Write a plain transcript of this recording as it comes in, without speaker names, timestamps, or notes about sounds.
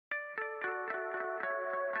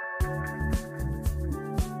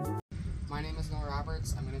My name is Noah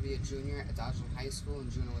Roberts. I'm going to be a junior at Dodgeland High School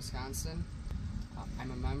in Juneau, Wisconsin.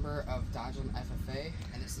 I'm a member of Dodgeland FFA,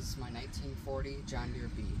 and this is my 1940 John Deere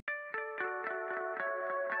B.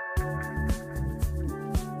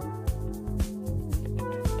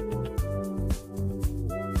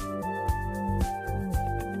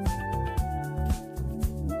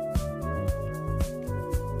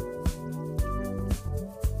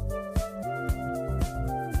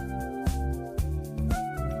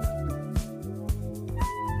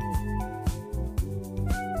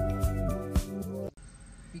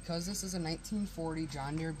 Because this is a 1940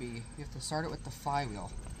 John Deere B, you have to start it with the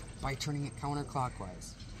flywheel by turning it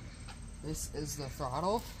counterclockwise. This is the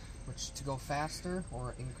throttle, which to go faster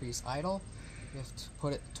or increase idle, you have to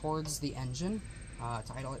put it towards the engine.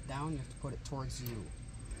 To idle it down, you have to put it towards you.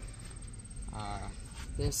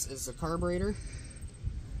 This is the carburetor.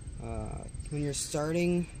 When you're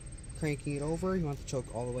starting, cranking it over, you want the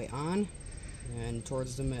choke all the way on and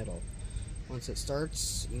towards the middle. Once it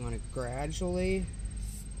starts, you want to gradually,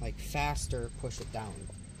 like faster, push it down.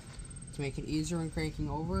 To make it easier when cranking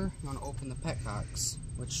over, you want to open the petcocks,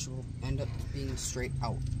 which will end up being straight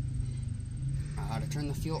out. To turn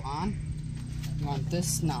the fuel on, you want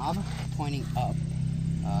this knob pointing up.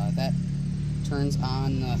 That turns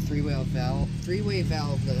on the three-way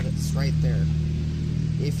valve that's right there.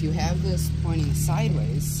 If you have this pointing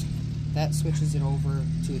sideways, that switches it over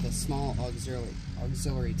to the small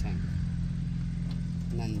auxiliary tank.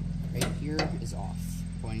 And then right here is off,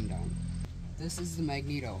 pointing down. This is the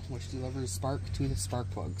magneto, which delivers spark to the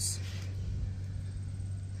spark plugs.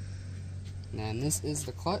 And this is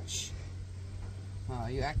the clutch.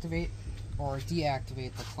 You activate or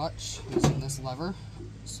deactivate the clutch using this lever.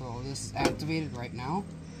 So this is activated right now,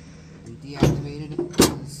 and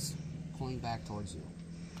deactivated is pulling back towards you.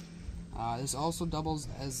 This also doubles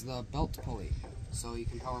as the belt pulley, so you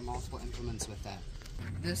can power multiple implements with that.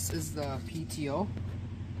 This is the PTO,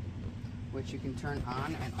 which you can turn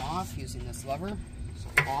on and off using this lever.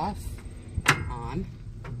 So off, on.